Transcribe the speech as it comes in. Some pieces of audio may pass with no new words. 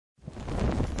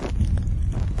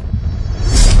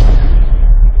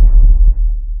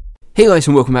Hey guys,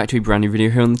 and welcome back to a brand new video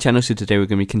here on the channel. So today we're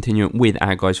going to be continuing with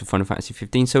our guides for Final Fantasy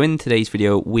 15. So in today's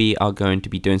video we are going to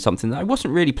be doing something that I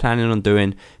wasn't really planning on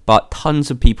doing, but tons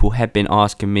of people have been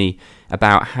asking me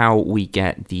about how we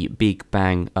get the Big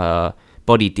Bang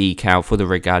body decal for the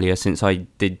Regalia, since I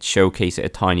did showcase it a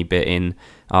tiny bit in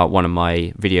one of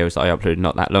my videos that I uploaded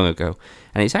not that long ago.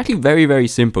 And it's actually very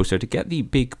simple. So to get the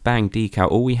Big Bang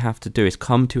decal, all we have to do is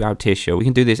come to Altissia. We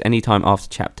can do this anytime after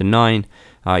chapter 9.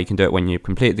 You can do it when you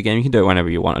complete the game. You can do it whenever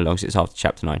you want, as long as it's after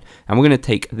chapter 9. And we're going to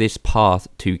take this path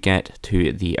to get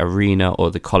to the arena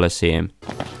or the Colosseum.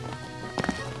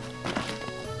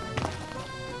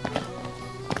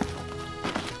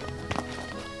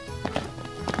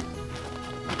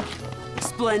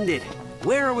 Splendid.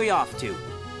 Where are we off to?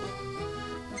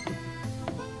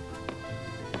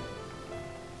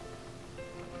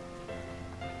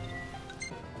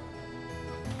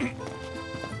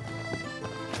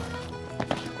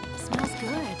 Smells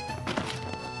good.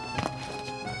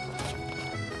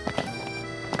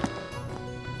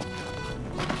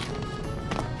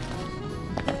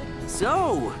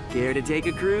 So, care to take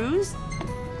a cruise?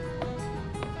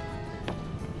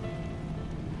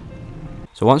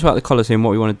 So once we're at the Colosseum, what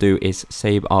we want to do is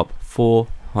save up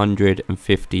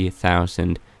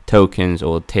 450,000 tokens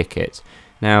or tickets.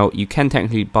 Now, you can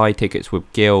technically buy tickets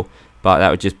with Gil, but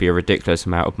that would just be a ridiculous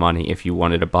amount of money if you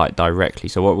wanted to buy it directly.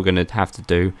 So what we're going to have to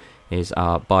do is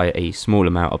buy a small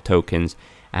amount of tokens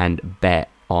and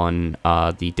bet on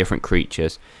the different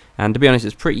creatures. And to be honest,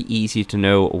 it's pretty easy to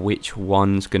know which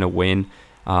one's going to win.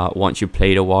 Once you've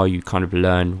played a while, you kind of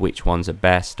learn which ones are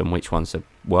best and which ones are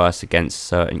worse against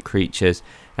certain creatures.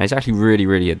 And it's actually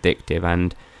really addictive.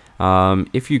 And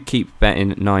if you keep betting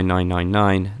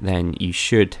 9999, then you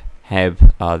should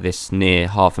have this near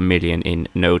 500,000 in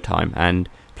no time. And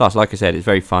plus, like I said, it's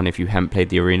very fun if you haven't played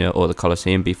the arena or the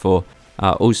Colosseum before.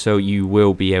 Also, you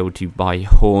will be able to buy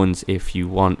horns if you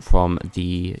want from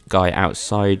the guy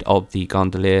outside of the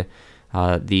gondolier.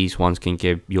 These ones can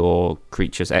give your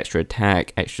creatures extra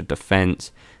attack, extra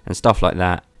defense, and stuff like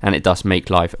that. And it does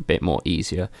make life a bit more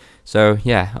easier. So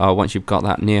yeah, once you've got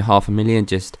that near 500,000,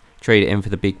 just trade it in for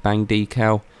the Big Bang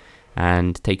decal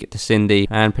and take it to Cindy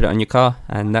and put it on your car,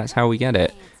 and that's how we get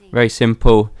it. Very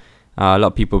simple. A lot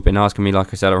of people have been asking me.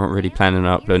 Like I said, I wasn't really planning on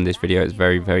uploading this video. It's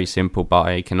very simple, but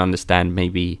I can understand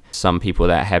maybe some people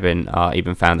that haven't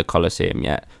even found the Colosseum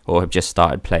yet, or have just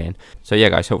started playing. So yeah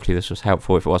guys, hopefully this was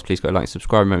helpful. If it was, please go like and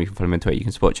subscribe. Remember, you can follow me on Twitter. You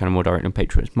can support the channel more directly on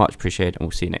Patreon. It's much appreciated, and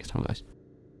we'll see you next time guys.